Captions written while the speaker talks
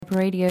Web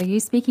Radio. You're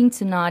speaking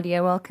to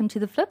Nadia. Welcome to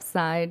the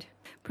Flipside.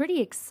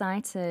 Pretty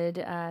excited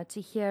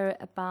to hear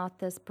about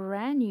this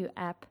brand new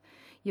app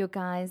you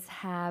guys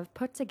have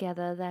put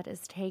together that is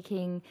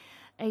taking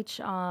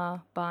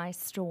HR by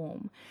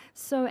storm.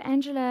 So,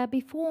 Angela,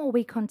 before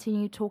we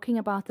continue talking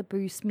about the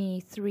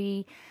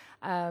BoostMe360,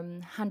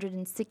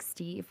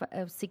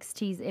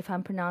 60s, if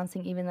I'm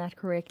pronouncing even that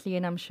correctly,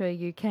 and I'm sure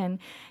you can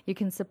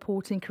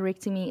support in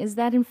correcting me. Is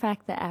that in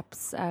fact the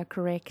app's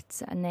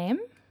correct name?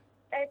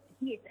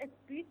 Yes, it's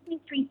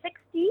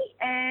BoostMe360,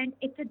 and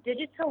it's a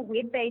digital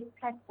web-based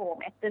platform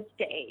at this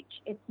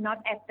stage. It's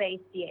not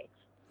app-based yet.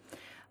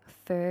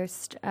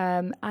 First,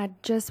 I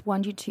just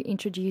want you to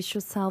introduce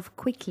yourself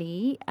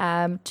quickly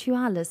to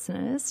our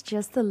listeners,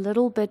 just a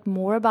little bit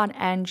more about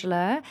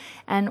Angela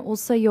and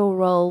also your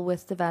role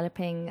with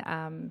developing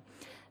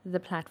the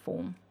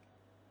platform.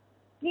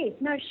 Yes,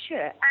 no,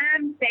 sure.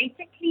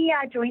 Basically,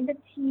 I joined the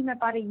team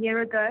about a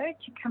year ago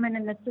to come in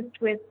and assist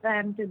with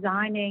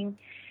designing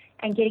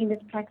and getting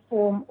this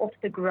platform off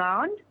the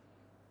ground.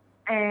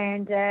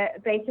 And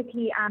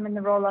basically, I'm in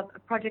the role of a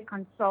project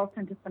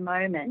consultant at the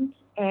moment.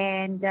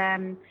 And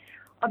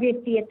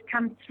obviously, it's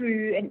come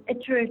through an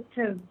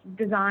iterative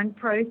design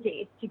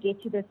process to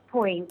get to this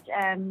point.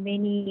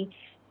 Many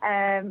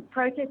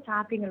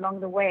prototyping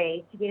along the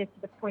way to get it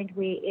to the point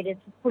where it is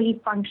a fully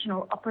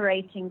functional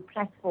operating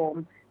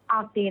platform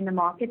out there in the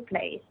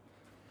marketplace.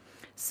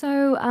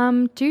 So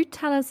do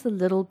tell us a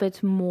little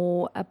bit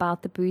more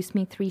about the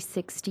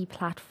BoostMe360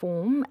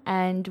 platform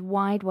and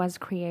why it was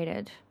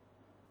created.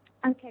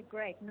 Okay,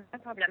 great. No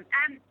problem.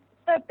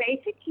 So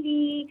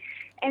basically,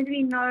 as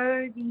we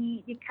know,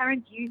 the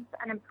current youth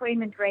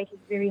unemployment rate is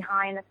very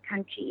high in this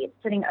country. It's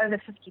sitting over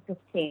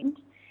 50%.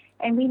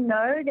 And we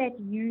know that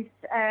youth,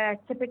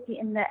 typically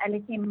in the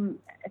LSM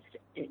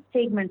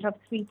segment of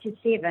 3 to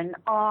 7,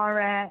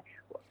 are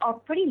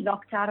pretty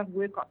locked out of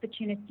work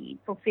opportunities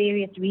for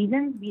various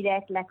reasons, be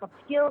that lack of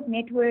skills,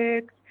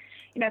 networks,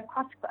 it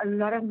costs a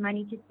lot of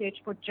money to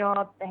search for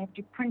jobs. They have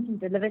to print and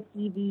deliver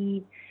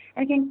CVs.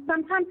 And it can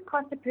sometimes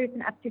cost a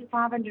person up to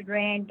 500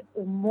 Rand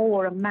or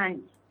more a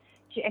month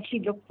to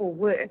actually look for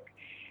work.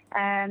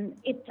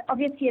 It's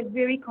obviously a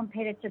very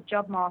competitive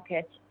job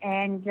market,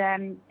 and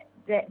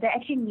they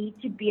actually need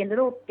to be a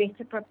little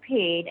better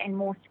prepared and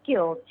more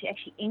skilled to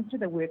actually enter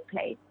the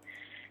workplace.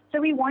 So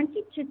we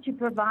wanted to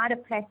provide a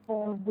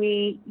platform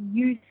where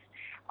youth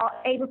are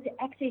able to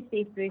access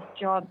their first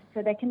jobs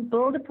so they can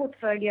build a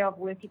portfolio of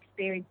work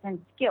experience and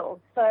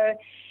skills so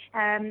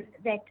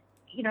that,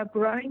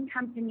 growing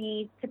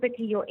companies,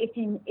 typically your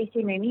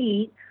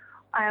SMMEs,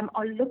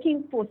 are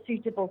looking for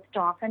suitable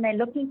staff, and they're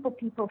looking for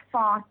people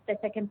fast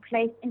that they can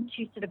place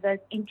into sort of those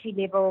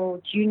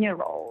entry-level junior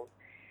roles.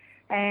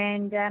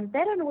 And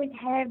they don't always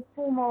have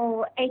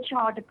formal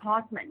HR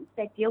departments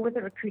that deal with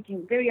the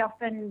recruiting. Very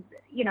often,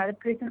 the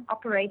person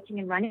operating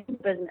and running the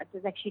business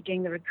is actually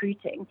doing the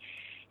recruiting.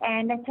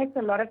 And that takes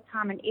a lot of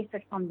time and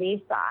effort from their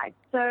side.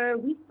 So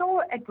we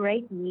saw a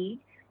great need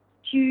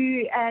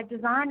to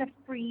design a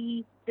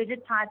free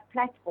digitized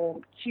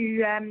platform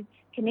to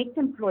connect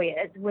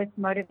employers with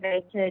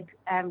motivated,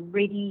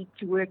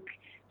 ready-to-work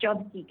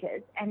job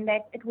seekers, and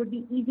that it would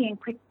be easy and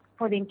quick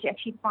for them to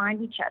actually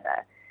find each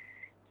other.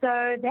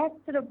 So that's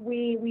sort of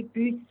where we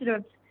Boost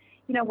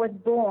was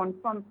born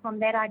from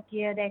that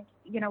idea that,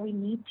 we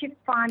need to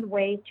find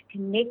ways to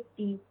connect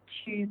these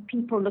two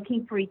people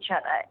looking for each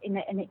other in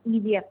an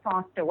easier,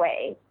 faster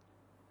way.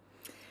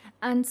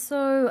 And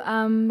so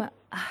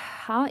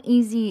how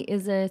easy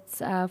is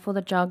it for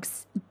the job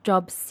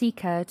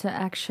seeker to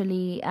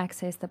actually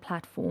access the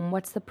platform?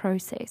 What's the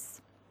process?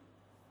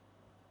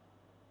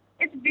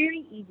 It's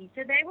very easy.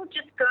 So they will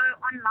just go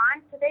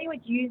online. So they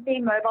would use their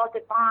mobile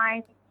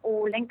device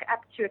or link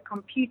up to a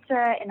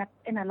computer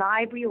in a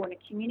library or in a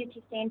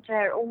community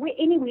center or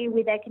anywhere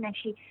where they can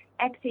actually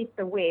access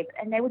the web.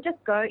 And they would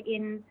just go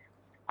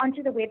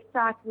onto the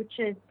website, which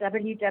is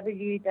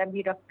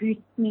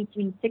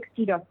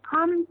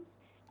www.boostme360.com.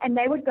 And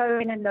they would go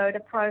in and load a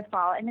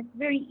profile. And it's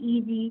very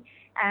easy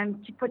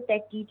to put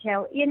that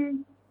detail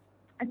in.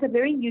 It's a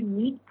very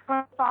unique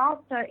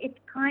profile. So it's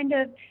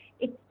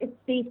it's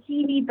their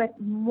CV, but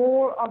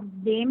more of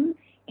them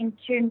in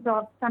terms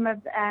of some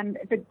of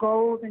the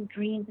goals and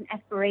dreams and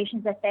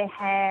aspirations that they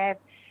have,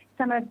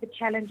 some of the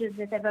challenges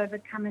that they've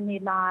overcome in their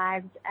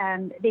lives.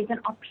 There's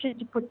an option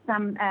to put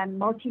some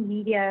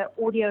multimedia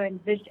audio and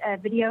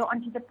video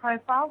onto the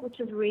profile, which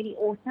is really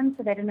awesome,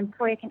 so that an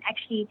employer can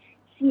actually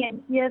see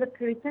and hear the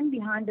person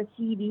behind the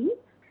CV.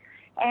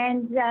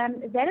 And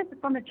that is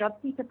from a job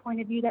seeker point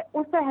of view. They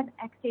also have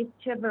access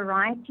to a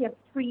variety of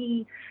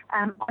free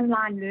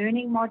online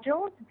learning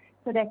modules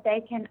so that they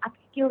can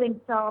upskill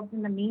themselves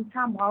in the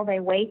meantime while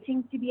they're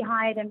waiting to be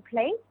hired and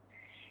placed.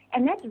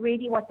 And that's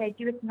really what they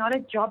do. It's not a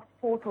jobs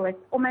portal.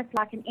 It's almost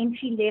like an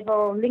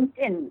entry-level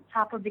LinkedIn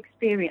type of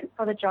experience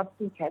for the job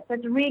seeker. So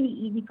it's really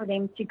easy for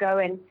them to go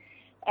and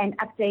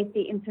update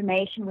their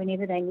information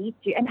whenever they need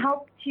to and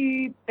help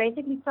to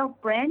basically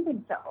self-brand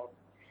themselves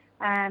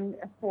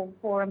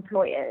for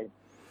employers.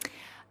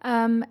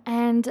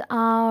 And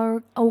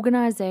our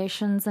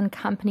organizations and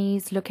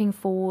companies looking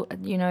for,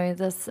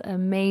 this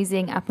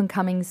amazing up and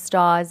coming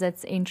stars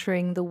that's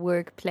entering the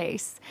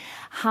workplace,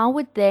 how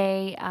would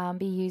they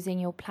be using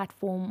your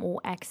platform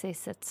or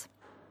access it?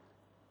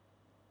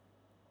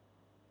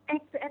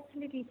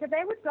 Absolutely. So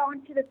they would go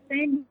onto the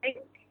same link,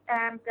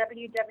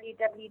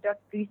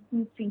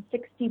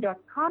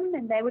 www.boostme360.com,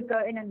 and they would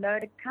go in and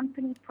load a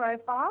company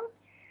profile.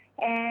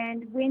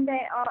 And when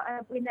they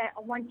are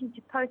wanting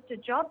to post a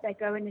job, they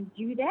go in and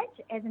do that,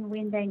 as in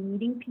when they're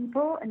needing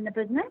people in the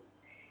business.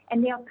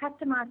 And there are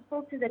customized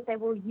filters that they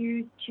will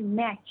use to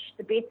match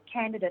the best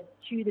candidates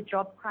to the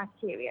job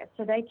criteria.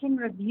 So they can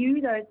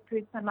review those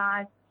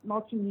personalized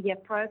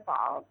multimedia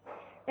profiles.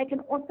 They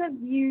can also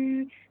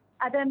view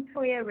other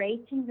employer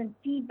ratings and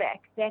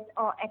feedback that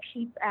are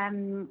actually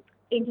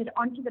entered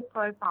onto the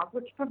profiles,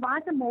 which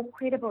provides a more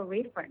credible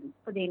reference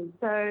for them,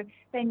 so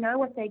they know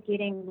what they're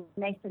getting when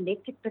they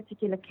select a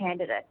particular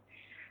candidate.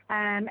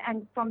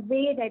 And from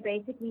there, they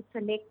basically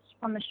select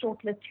from the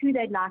shortlist who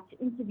they'd like to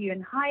interview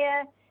and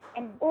hire,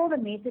 and all the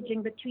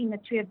messaging between the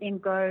two of them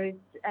goes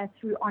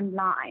through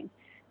online.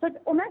 So it's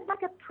almost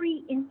like a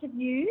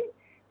pre-interview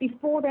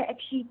before they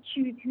actually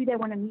choose who they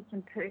want to meet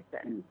in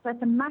person. So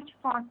it's a much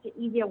faster,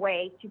 easier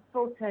way to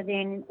filter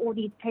than all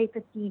these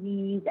paper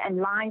CVs and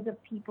lines of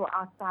people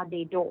outside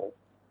their door.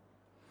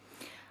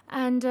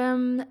 And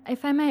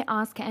if I may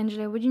ask,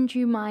 Angela, wouldn't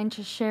you mind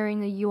just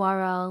sharing the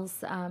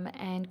URLs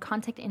and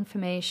contact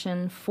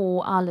information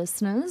for our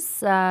listeners,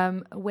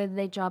 whether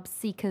they're job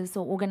seekers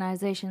or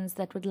organizations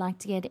that would like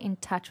to get in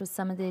touch with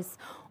some of this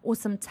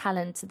awesome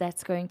talent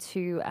that's going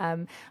to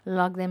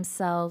log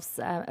themselves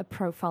a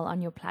profile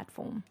on your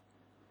platform?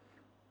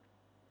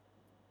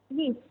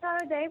 Yes, so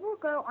they will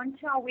go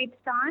onto our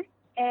website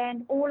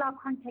and all our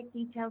contact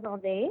details are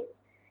there.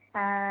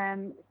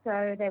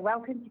 So they're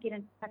welcome to get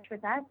in touch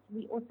with us.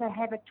 We also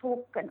have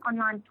an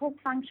online talk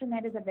function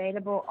that is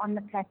available on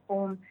the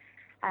platform,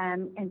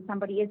 and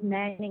somebody is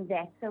managing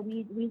that. So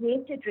we're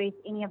there to address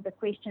any of the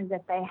questions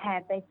that they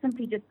have. They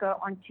simply just go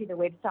onto the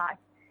website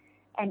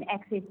and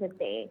access it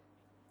there.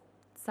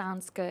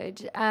 Sounds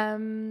good.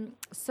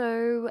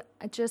 So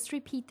just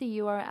repeat the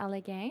URL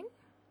again.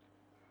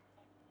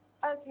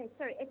 Okay,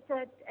 sorry, it's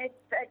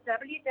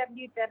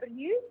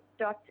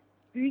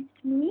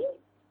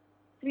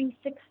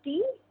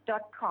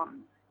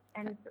www.boostme360.com,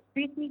 and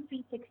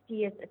BoostMe360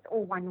 it's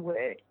all one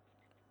word.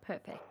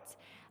 Perfect.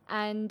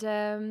 And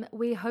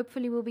we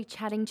hopefully will be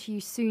chatting to you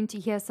soon to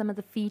hear some of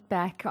the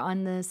feedback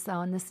on this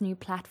new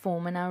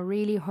platform. And I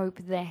really hope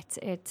that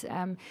it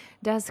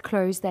does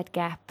close that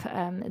gap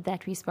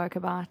that we spoke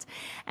about.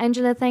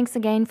 Angela, thanks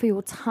again for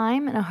your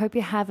time, and I hope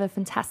you have a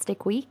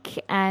fantastic week.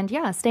 And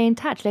stay in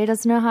touch. Let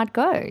us know how it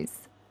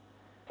goes.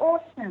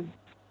 Awesome.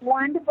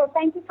 Wonderful.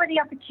 Thank you for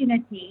the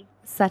opportunity.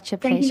 Such a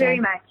pleasure. Thank you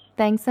very much.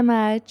 Thanks so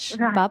much.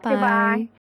 Right. Bye-bye. Goodbye.